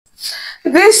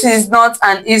This is not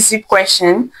an easy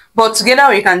question, but together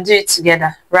we can do it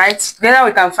together, right? Together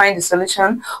we can find the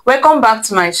solution. Welcome back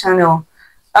to my channel.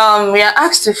 We are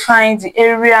asked to find the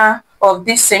area of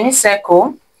this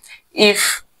semicircle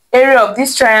if area of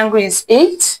this triangle is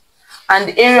 8 and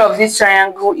the area of this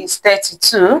triangle is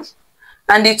 32,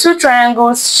 and the two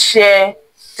triangles share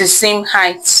the same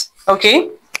height.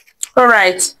 Okay, all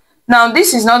right. Now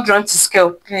this is not drawn to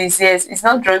scale, please. Yes, it's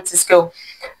not drawn to scale.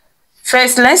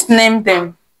 First, let's name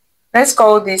them. Let's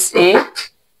call this A,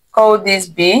 call this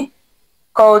B,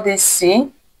 call this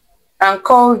C, and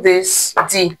call this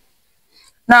D.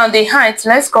 Now the height,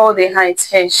 let's call the height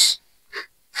H.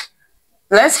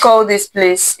 Let's call this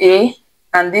place A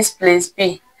and this place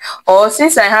B. Or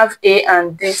since I have A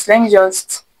and this, let me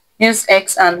just use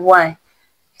X and Y.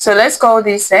 So let's call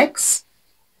this X,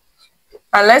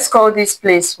 and let's call this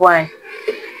place Y.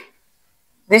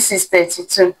 This is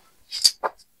 32.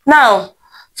 Now,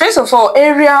 first of all,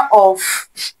 area of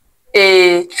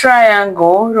a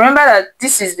triangle, remember that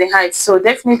this is the height, so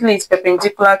definitely it's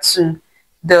perpendicular to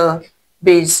the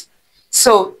base.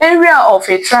 So area of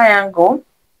a triangle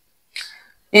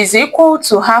is equal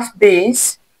to half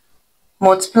base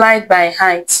multiplied by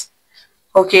height.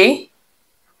 Okay,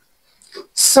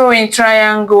 so in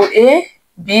triangle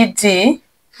ABD,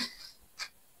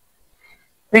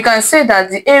 we can say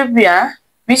that the area,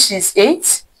 which is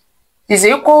 8, is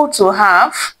equal to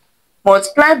half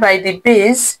multiplied by the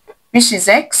base, which is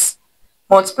X,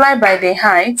 multiplied by the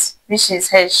height, which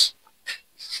is H.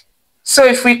 So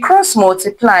if we cross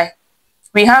multiply,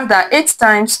 we have that 8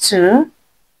 times 2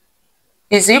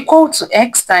 is equal to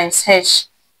X times H.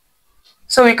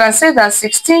 So we can say that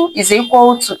 16 is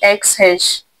equal to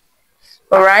XH.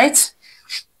 Alright?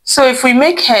 So if we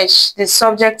make H the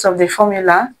subject of the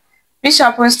formula, which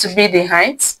happens to be the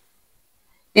height,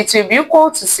 it will be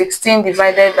equal to 16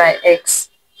 divided by X.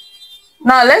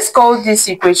 Now let's call this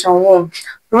equation 1.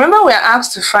 Remember, we are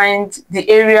asked to find the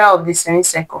area of the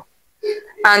semicircle,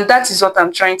 and that is what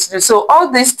I'm trying to do. So all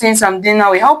these things I'm doing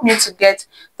now will help me to get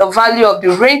the value of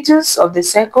the radius of the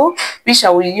circle, which I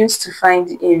will use to find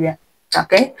the area.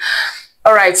 Okay,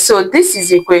 all right, so this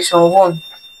is equation 1.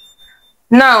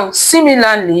 Now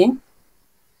similarly,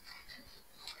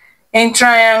 in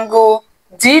triangle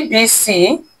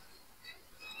DBC,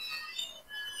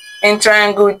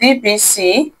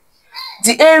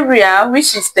 the area,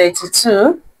 which is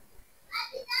 32,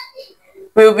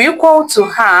 will be equal to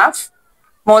half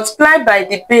multiplied by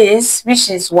the base, which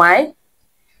is Y,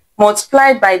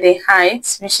 multiplied by the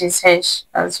height, which is H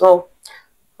as well.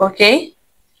 Okay,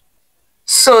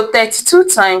 so 32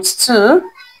 times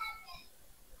 2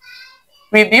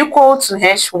 will be equal to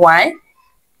HY.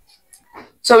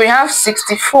 So we have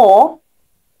 64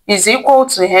 is equal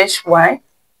to HY.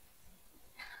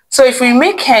 So if we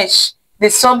make H the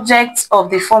subject of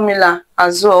the formula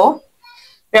as well,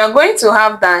 we are going to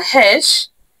have that H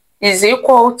is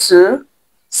equal to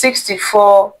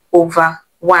 64 over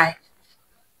Y.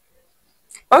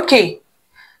 Okay,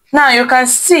 now you can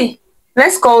see,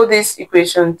 let's call this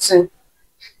equation 2.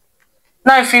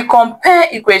 Now if we compare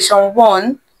equation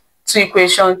 1 to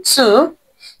equation 2,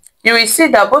 you will see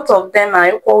that both of them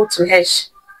are equal to H.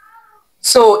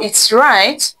 So it's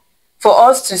right for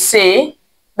us to say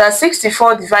that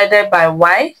 64 divided by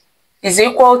Y is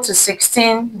equal to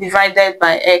 16 divided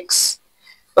by X.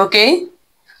 Okay,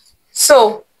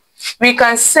 so we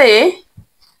can say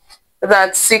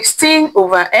that 16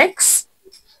 over X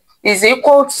is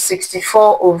equal to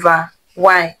 64 over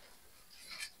Y.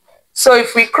 So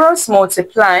if we cross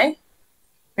multiply,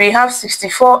 we have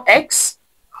 64X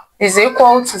is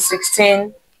equal to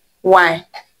 16Y.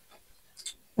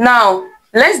 Now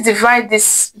let's divide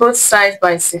this both sides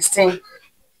by 16.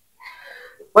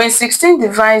 When 16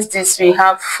 divides this, we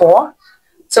have 4.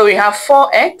 So we have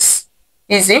 4x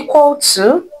is equal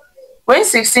to, when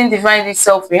 16 divides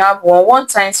itself, we have 1. 1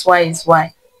 times y is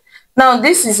y. Now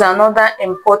this is another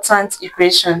important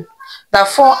equation, that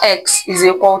 4x is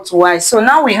equal to y. So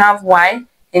now we have y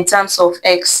in terms of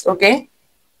x. Okay,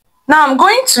 now I'm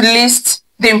going to list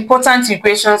the important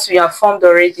equations we have formed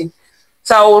already.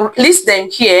 So I will list them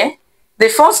here. The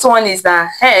first one is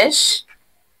that h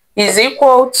is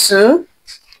equal to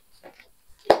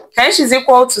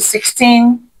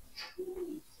 16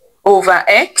 over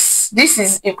x. This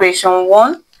is equation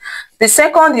 1. The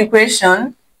second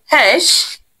equation,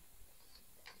 h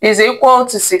is equal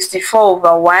to 64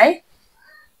 over y.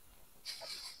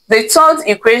 The third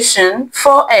equation,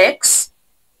 4x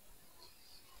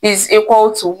is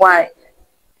equal to y.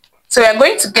 So we are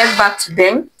going to get back to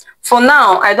them. For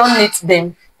now, I don't need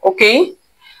them. Okay,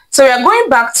 so we are going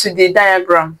back to the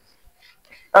diagram.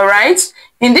 All right,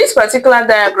 in this particular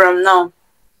diagram now,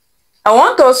 I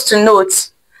want us to note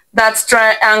that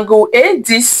triangle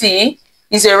ADC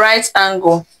is a right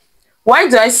angle. Why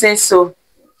do I say so?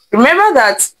 Remember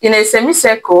that in a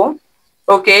semicircle,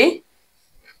 okay,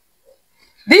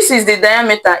 this is the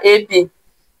diameter AB.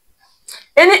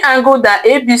 Any angle that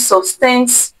AB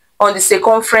subtends on the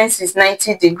circumference is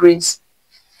 90 degrees.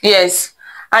 Yes,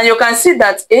 and you can see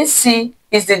that AC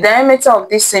is the diameter of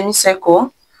this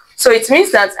semicircle. So it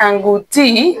means that angle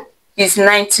D is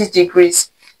 90 degrees.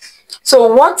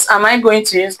 So what am I going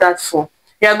to use that for?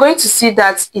 You are going to see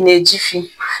that in a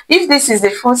jiffy. If this is the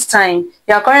first time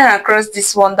you are coming across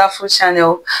this wonderful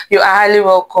channel, you are highly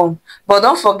welcome. But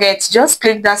don't forget, just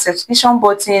click that subscription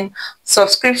button,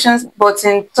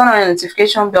 turn on your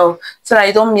notification bell so that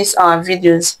you don't miss our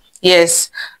videos.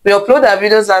 Yes, we upload our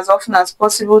videos as often as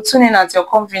possible. Tune in at your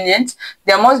convenience.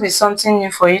 There must be something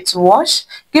new for you to watch.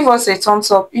 Give us a thumbs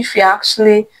up if you're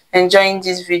actually enjoying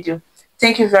this video.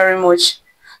 Thank you very much.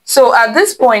 So at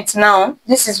this point now,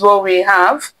 this is what we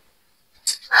have.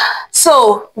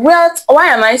 So why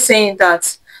am I saying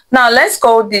that? Now let's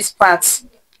call this part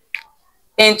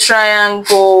in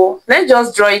triangle. Let's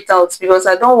just draw it out because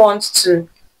I don't want to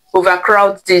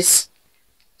overcrowd this.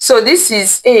 So this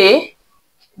is A,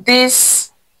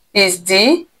 this is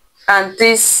D, and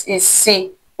this is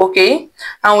C. Okay,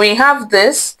 and we have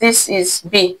this is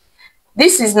B.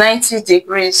 This is 90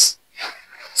 degrees.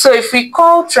 So if we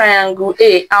call triangle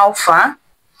A alpha,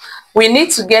 we need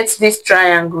to get this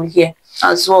triangle here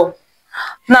as well.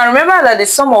 Now remember that the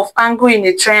sum of angle in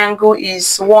a triangle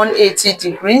is 180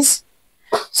 degrees.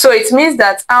 So it means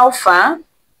that alpha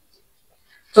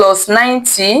plus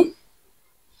 90,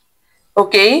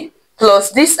 okay,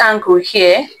 plus this angle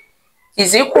here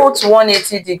is equal to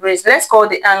 180 degrees. Let's call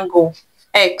the angle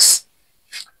X.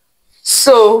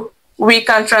 So we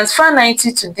can transfer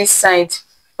 90 to this side,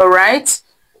 all right?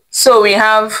 So we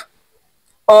have,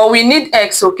 or we need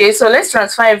X, okay? So let's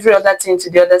transfer every other thing to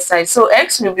the other side. So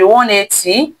X will be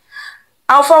 180,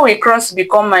 alpha will cross to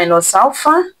become minus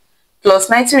alpha, plus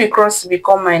 90 will cross to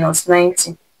become minus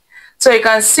 90. So you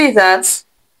can see that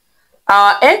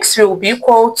our X will be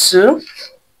equal to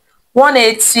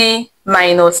 180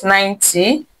 minus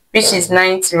 90, which is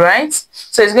 90, right?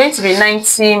 So it's going to be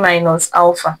 90 minus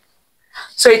alpha.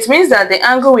 So it means that the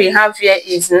angle we have here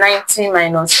is 90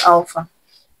 minus alpha.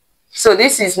 So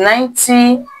this is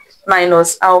 90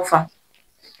 minus alpha.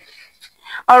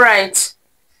 All right.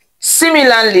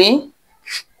 Similarly,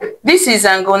 this is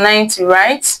angle 90,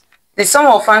 right? The sum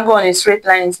of angle on a straight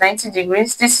line is 90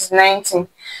 degrees. This is 90.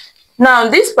 Now,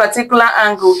 this particular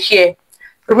angle here,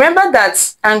 remember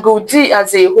that angle D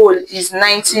as a whole is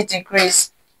 90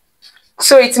 degrees.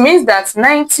 So it means that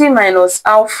 90 minus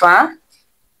alpha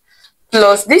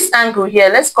plus this angle here,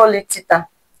 let's call it theta,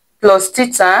 plus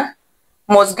theta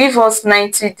must give us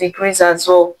 90 degrees as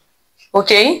well.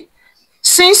 Okay,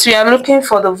 since we are looking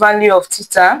for the value of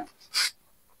theta,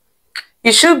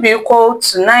 it should be equal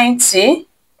to 90.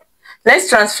 Let's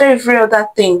transfer every other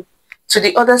thing to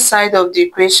the other side of the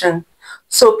equation.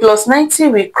 So plus 90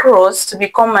 will cross to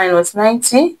become minus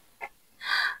 90.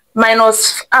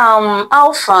 Minus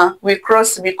alpha will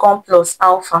cross to become plus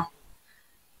alpha.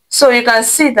 So you can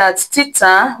see that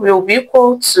theta will be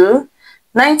equal to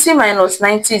 90 minus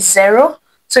 90 is 0.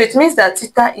 So it means that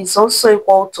theta is also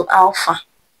equal to alpha.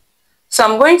 So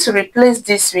I'm going to replace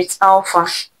this with alpha.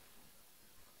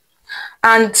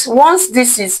 And once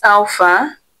this is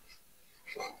alpha,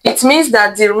 it means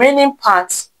that the remaining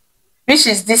part, which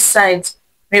is this side,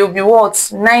 will be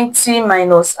what? 90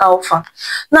 minus alpha.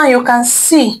 Now you can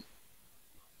see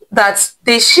that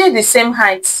they share the same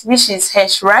height, which is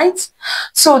h, right?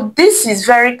 So this is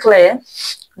very clear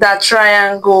that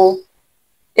triangle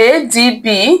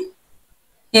ADB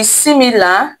is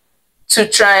similar to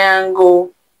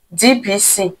triangle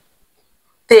DBC.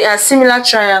 They are similar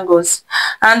triangles.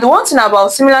 And one thing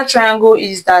about similar triangle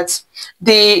is that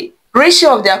the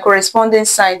ratio of their corresponding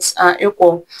sides are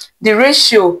equal. The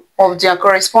ratio of their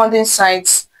corresponding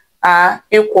sides are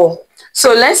equal.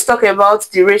 So let's talk about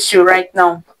the ratio right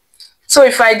now. So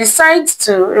if I decide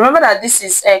to, remember that this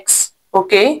is x,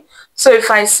 okay? So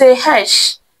if I say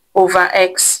h over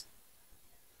x,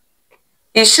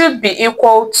 it should be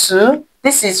equal to,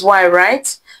 this is y,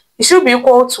 right? It should be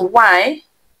equal to y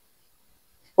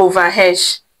over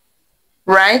h,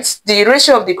 right? The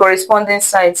ratio of the corresponding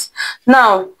sides.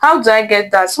 Now, how do I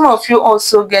get that? Some of you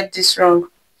also get this wrong.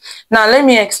 Now, let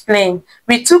me explain.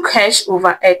 We took h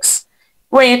over x.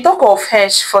 When you talk of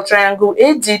h for triangle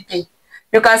ADB,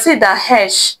 you can see that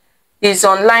h is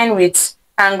on line with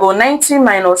angle 90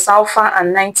 minus alpha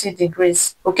and 90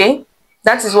 degrees, okay?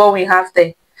 That is what we have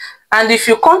there. And if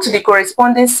you come to the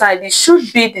corresponding side, it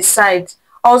should be the side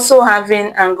also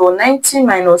having angle 90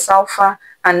 minus alpha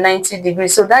and 90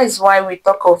 degrees. So that is why we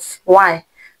talk of y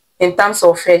in terms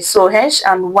of h. So h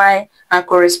and y are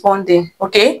corresponding.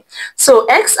 Okay, so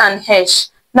x and h.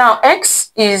 Now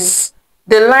x is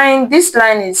the line, this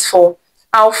line is for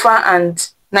alpha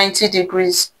and 90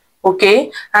 degrees.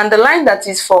 Okay, and the line that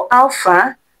is for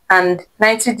alpha and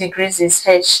 90 degrees is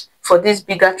h for this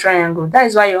bigger triangle. That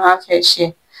is why you have h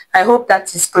here. I hope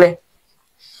that is clear.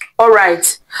 All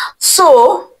right,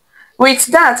 so with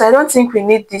that, I don't think we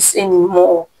need this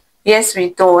anymore. Yes, we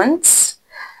don't.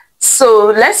 So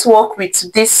let's work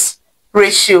with this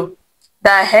ratio,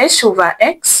 that h over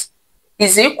x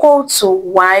is equal to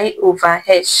y over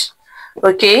h.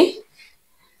 Okay,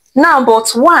 now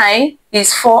but y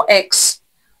is 4x.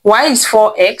 Y is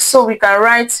 4x, so we can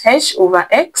write h over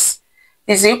x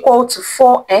is equal to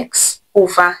 4x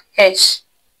over h.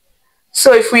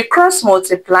 So if we cross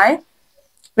multiply,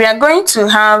 we are going to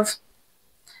have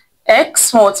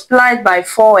x multiplied by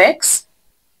 4x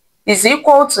is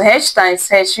equal to h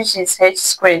times h, which is h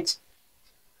squared.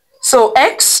 So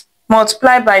x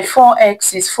multiplied by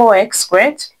 4x is 4x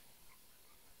squared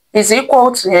is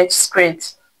equal to h squared.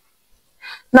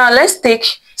 Now let's take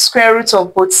square root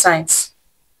of both sides.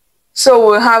 So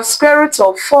we'll have square root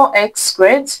of 4x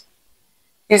squared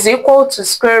is equal to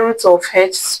square root of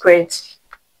h squared.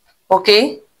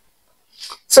 Okay,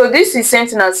 so this is same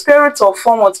thing as square root of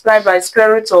 4 multiplied by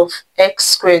square root of x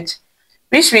squared,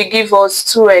 which will give us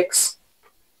 2x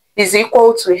is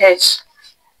equal to h.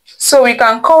 So we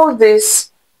can call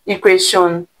this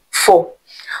equation 4.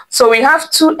 So we have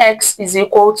 2x is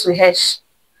equal to h.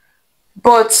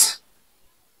 But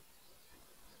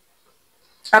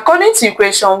according to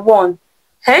equation 1,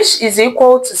 h is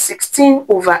equal to 16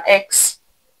 over x.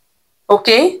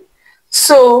 Okay,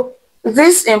 so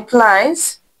this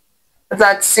implies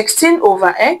that 16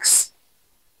 over x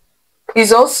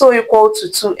is also equal to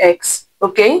 2x.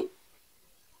 Okay,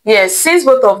 yes, since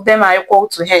both of them are equal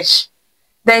to h,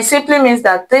 then it simply means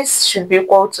that this should be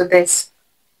equal to this.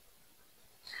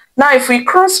 Now if we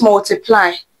cross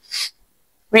multiply,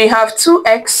 we have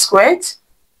 2x squared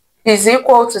is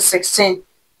equal to 16.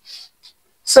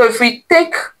 So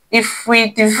if we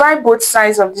divide both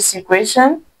sides of this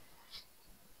equation,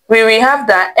 we will have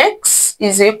that x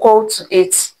is equal to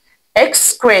 8. X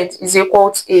squared is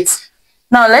equal to 8.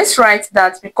 Now let's write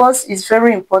that because it's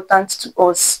very important to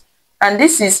us. And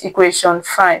this is equation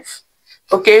 5.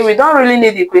 Okay, we don't really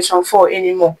need equation 4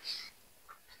 anymore.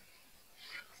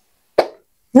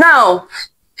 Now,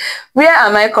 where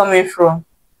am I coming from?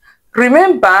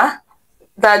 Remember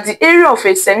that the area of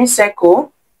a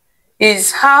semicircle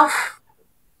is half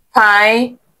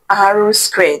pi r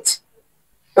squared.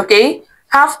 Okay,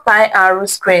 half pi r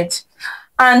squared.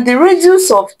 And the radius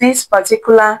of this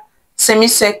particular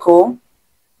semicircle,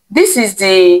 this is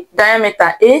the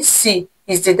diameter, AC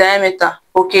is the diameter.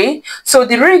 Okay, so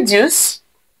the radius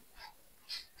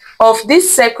of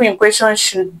this circle in question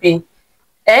should be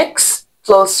x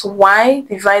plus y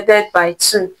divided by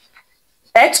 2.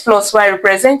 X plus y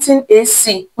representing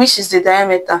AC, which is the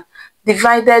diameter,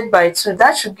 divided by 2.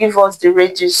 That should give us the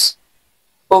radius.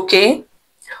 Okay,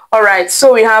 all right,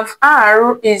 so we have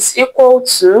r is equal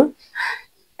to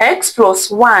x plus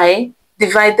y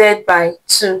divided by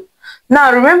 2.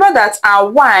 Now remember that our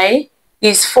y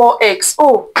is 4x.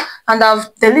 Oh, and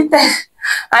I've deleted,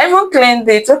 I even cleaned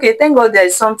it. Okay, thank God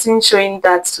there's something showing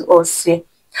that to us here.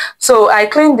 So I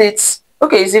cleaned it.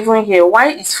 Okay, it's even here. Y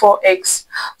is 4x.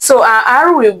 So our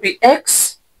r will be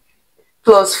x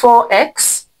plus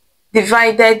 4x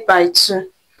divided by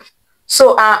 2.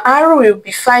 So our r will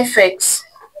be 5x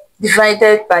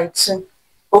divided by 2.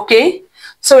 Okay,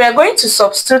 so we are going to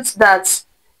substitute that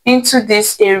into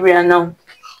this area now.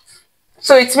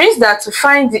 So it means that to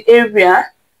find the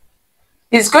area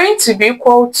is going to be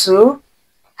equal to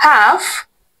half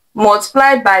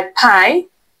multiplied by pi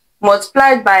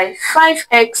multiplied by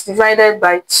 5x divided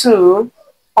by 2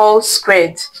 all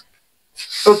squared.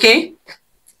 Okay,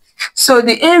 so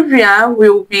the area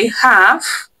will be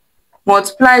half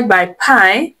multiplied by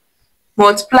pi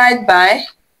multiplied by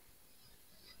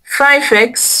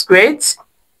 5x squared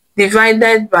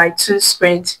divided by 2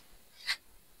 squared.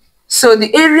 So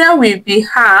the area will be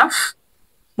half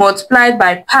multiplied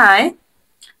by pi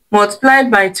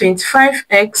multiplied by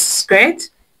 25x squared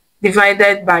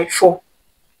divided by 4.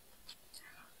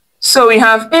 So we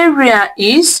have area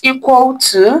is equal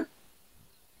to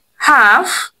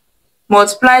half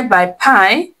multiplied by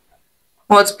pi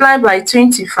multiplied by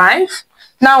 25.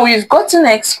 Now we've gotten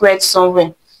x squared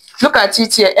somewhere. Look at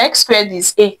it here. X squared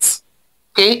is 8.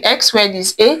 Okay, x squared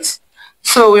is 8.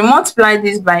 So we multiply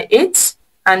this by 8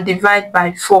 and divide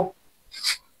by 4.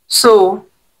 So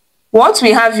What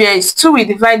we have here is 2 we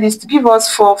divide this to give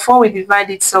us 4, 4 we divide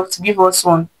itself to give us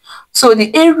 1. So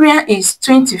the area is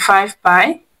 25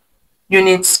 pi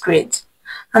units squared.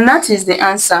 And that is the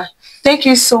answer. Thank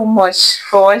you so much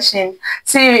for watching.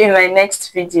 See you in my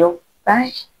next video.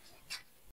 Bye.